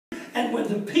And when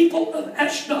the people of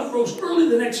Ashdod rose early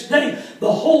the next day,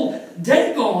 behold,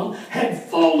 Dagon had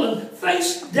fallen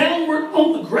face downward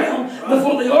on the ground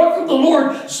before the ark of the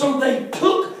Lord. So they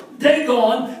took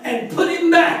Dagon and put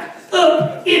him back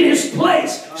up in his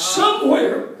place.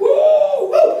 Somewhere,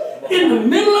 in the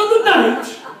middle of the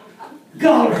night,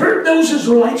 God heard those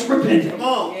Israelites repenting.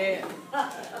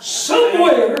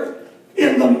 Somewhere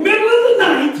in the middle of the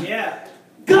night,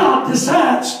 God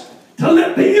decides to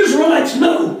let the Israelites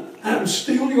know, I'm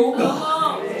still your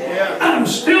God. I'm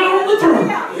still on the throne.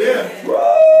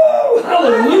 Woo,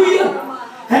 hallelujah.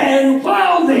 And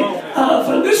while the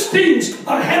Philistines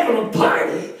are having a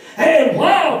party, and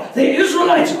while the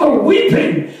Israelites are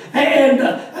weeping, and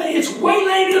it's way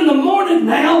late in the morning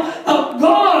now,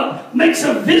 God makes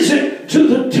a visit to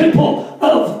the temple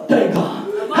of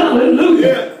Dagon.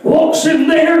 Hallelujah. Walks in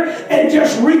there and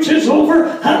just reaches over,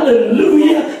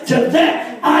 hallelujah, to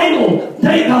that idol,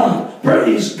 Dagon,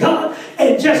 praise God,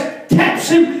 and just taps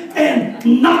him and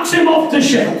knocks him off the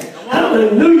shelf.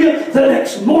 Hallelujah. The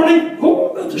next morning,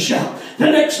 the shout.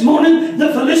 The next morning, the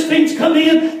Philistines come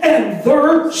in, and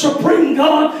their supreme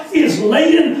God is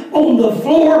laying on the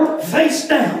floor face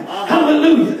down.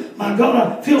 Hallelujah. My God,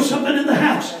 I feel something in the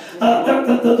house.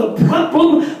 The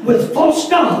problem with false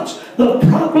gods, the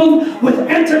problem with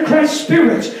Antichrist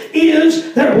spirits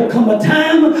is there will come a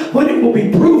time when it will be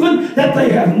proven that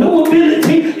they have no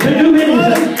ability to do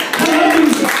anything.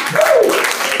 Hallelujah.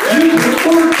 You can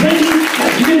ordain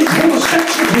as many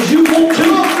homosexuals as you want to,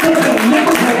 but they'll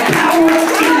never have power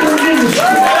in their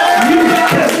ministry. You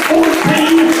can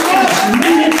ordain as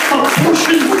many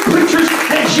abortion preachers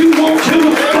as you want to,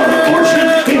 but abortion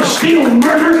is still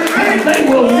murder, and they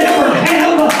will never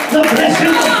have the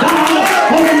blessing of God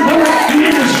on their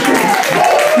ministry.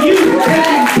 You can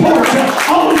import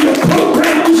all your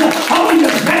programs, all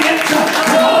your fads,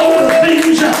 all the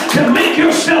things to make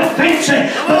yourself fancy,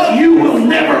 but you will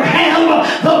never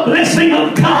have the blessing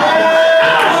of God.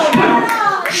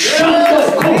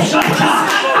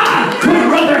 I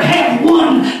would rather have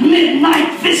one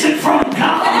midnight visit from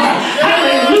God,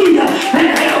 hallelujah,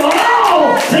 than have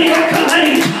all the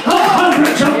accolades of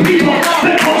hundreds of people,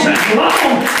 because as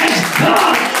long as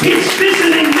God is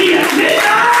visiting me at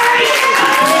midnight,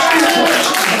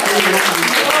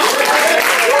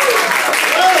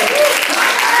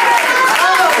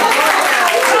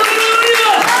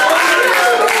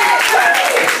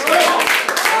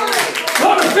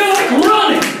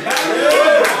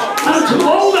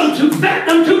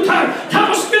 I'm too tired.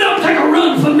 Thomas, get up and take a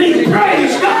run for me.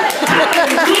 Praise God.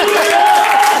 Hallelujah.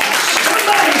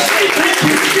 Somebody say thank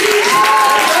you, Jesus.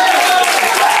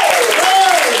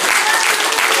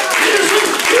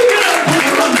 You get up and take a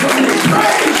run for me.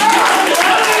 Praise God.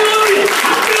 Hallelujah.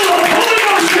 I feel the Holy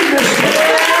Ghost in this place.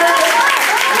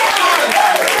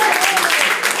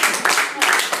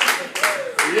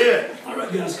 Yeah. All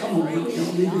right, guys, come on.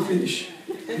 Y'all need to finish.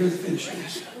 Here's the finish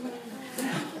this.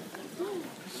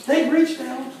 They reached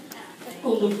down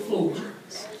on the floor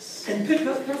and picked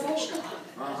up their false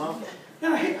god.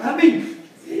 Now, I mean,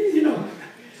 you know,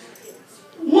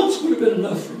 once would have been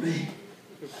enough for me.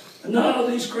 And now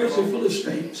these crazy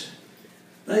Philistines,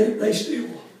 they still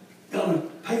got to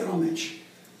pay homage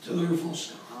to their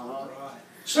false god.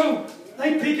 So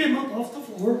they pick him up off the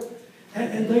floor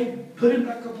and they put him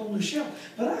back up on the shelf.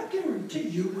 But I guarantee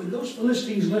you, when those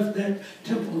Philistines left that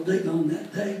temple of Dagon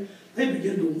that day, they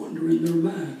began to wonder in their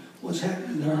mind what's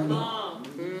happening to our God.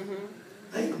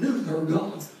 They knew their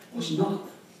God was not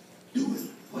doing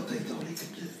what they thought he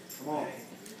could do.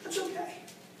 That's okay.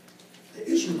 The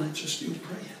Israelites are still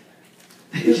praying.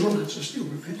 The Israelites are still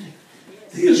repenting.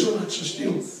 The Israelites are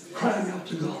still crying out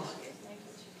to God.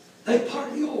 They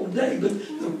party all day, but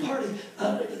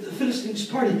the Philistines'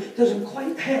 party doesn't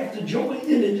quite have the joy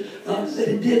in it that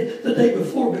it did the day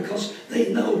before, because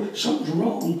they know something's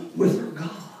wrong with their God.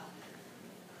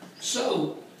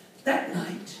 So, that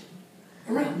night,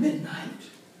 around midnight,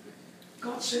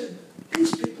 God said,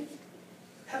 these people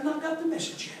have not got the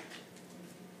message yet.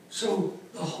 So,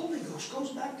 the Holy Ghost goes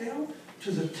back down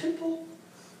to the temple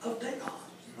of Dagon,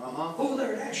 over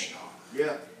there at Ashdod.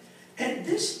 Yeah. And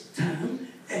this time,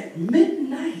 at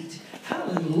midnight,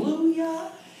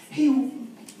 hallelujah, he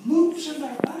moves in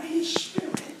there by his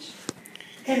Spirit,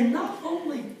 and not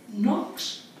only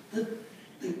knocks the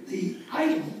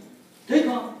idol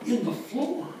Dagon in the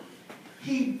floor,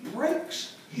 he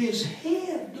breaks his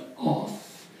head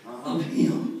off of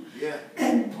him,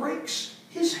 and breaks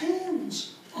his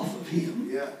hands off of him,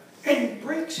 and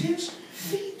breaks his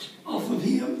feet off of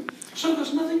him, so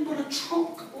there's nothing but a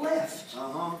trunk left.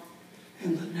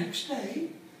 And the next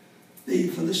day, the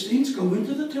Philistines go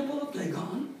into the temple of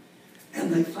Dagon,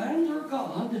 and they find their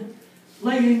God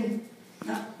laying,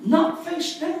 not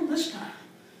face down this time.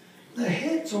 The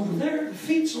head's over there, the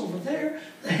feet's over there,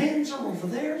 the hands are over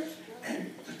there,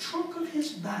 and the trunk of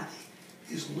his body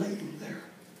is laying there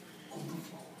on the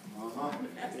floor.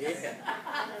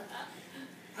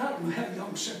 I don't know how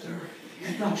y'all sit there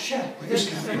and not shout with this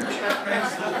kind of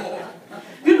church.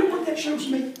 You know what that shows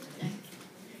me?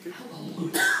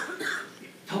 Hallelujah.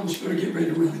 Thomas better get ready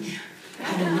to run again.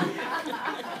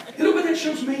 Hallelujah. You know what that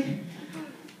shows me?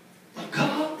 The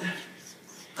God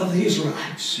of the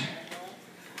Israelites.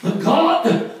 The God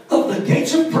of the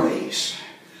gates of praise.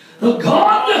 The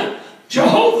God,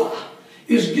 Jehovah,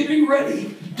 is getting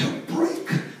ready to break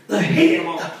the head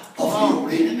of your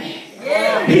enemy.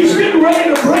 He's getting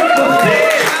ready to break the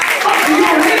head of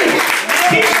your enemy.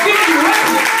 He's getting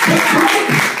ready to break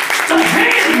the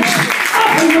hands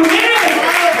of your enemy.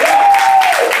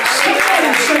 Somebody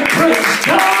say praise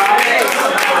God.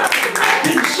 I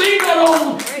can see that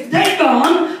old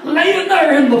Dagon laying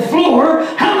there in the floor,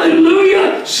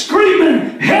 hallelujah,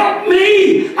 screaming, help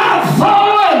me, I've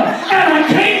fallen and I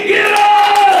can't get up.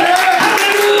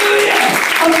 Hallelujah.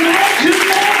 Imagine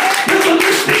that. They were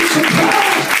listening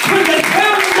surprised when they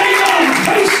found Dagon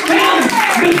face down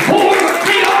before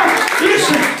the ark.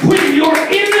 Listen, when your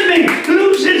enemy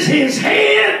loses his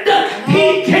head,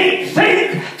 he can't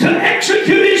think to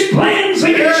execute his plans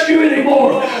against you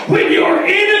anymore. When your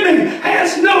enemy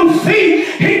has no feet,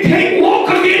 he can't walk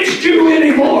against you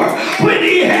anymore. When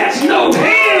he has no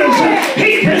hands,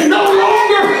 he can no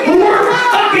longer work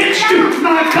against you.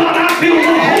 My God, I feel the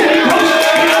Holy Ghost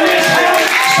in this house.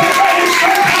 Somebody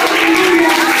say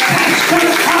hallelujah.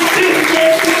 Pastor, I feel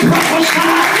the prophesy.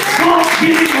 God's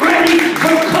getting ready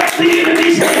to cut the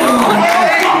enemy's head off.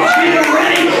 God's getting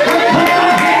ready to cut the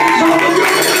hands off of your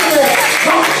enemy.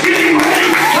 God's getting ready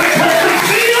to cut the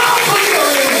feet off of your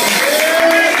enemy.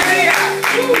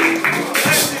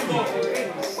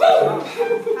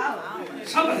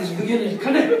 Somebody's beginning to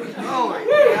connect with me.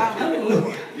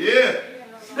 Hallelujah. Yeah.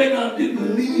 Dagon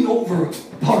didn't lean over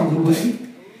part of the way.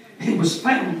 He was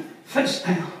found face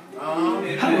down.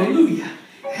 Hallelujah.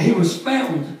 He was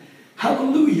found,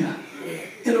 hallelujah,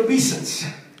 in obeisance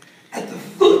at the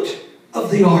foot of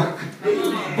the ark,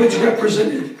 which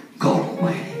represented God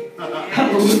Almighty.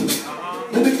 Hallelujah.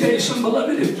 Let me tell you something,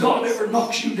 beloved. If God ever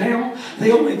knocks you down,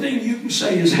 the only thing you can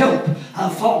say is, help,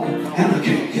 I've fallen and I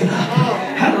can't get up.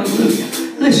 Hallelujah.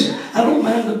 Listen, I don't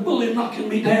mind the bully knocking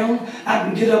me down. I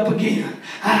can get up again.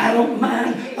 I don't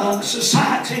mind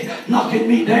society knocking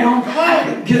me down. I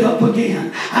can get up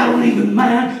again. I don't even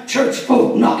mind church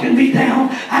folk knocking me down.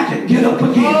 I can get up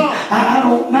again. I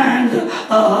don't mind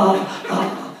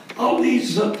all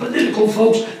these political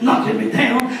folks knocking me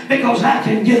down, because I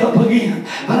can get up again.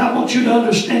 But I want you to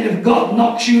understand, if God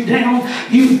knocks you down,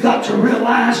 you've got to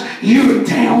realize you're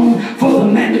down for the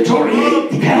mandatory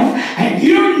 8 count, and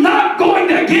you're not going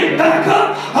to get back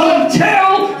up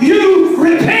until you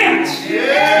repent.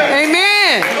 Yeah.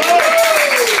 Amen.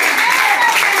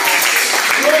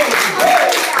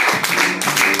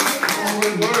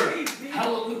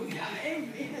 Hallelujah.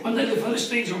 One day the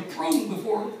Philistines are prone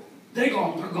before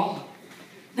Dagon, their God.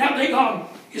 Now Dagon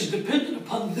is dependent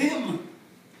upon them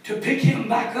to pick him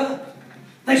back up.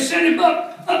 They set him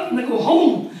up and they go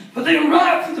home. But they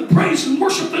arrive for the praise and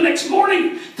worship the next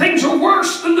morning. Things are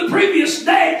worse than the previous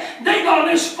day. Dagon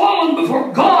has fallen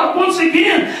before God once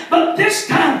again. But this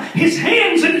time, his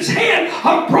hands and his head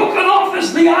are broken off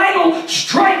as the idol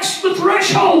strikes the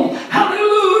threshold.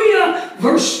 Hallelujah.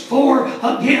 Verse 4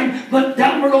 again. But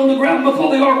downward on the ground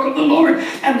before the ark of the Lord,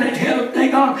 and the head of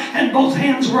Dagon and both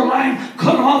hands were lying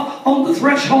cut off on the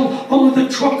threshold. Only the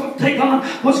trunk of Dagon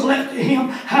was left to him.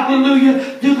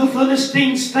 Hallelujah. Do the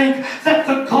Philistines think that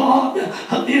the God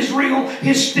of Israel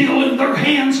is still in their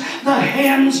hands? The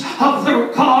hands of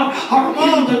their God are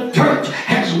in the dirt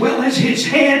as well as his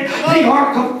head. The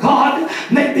ark of God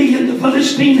may be in the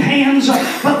Philistine hands,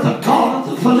 but the God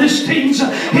of the Philistines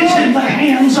is in the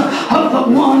hands of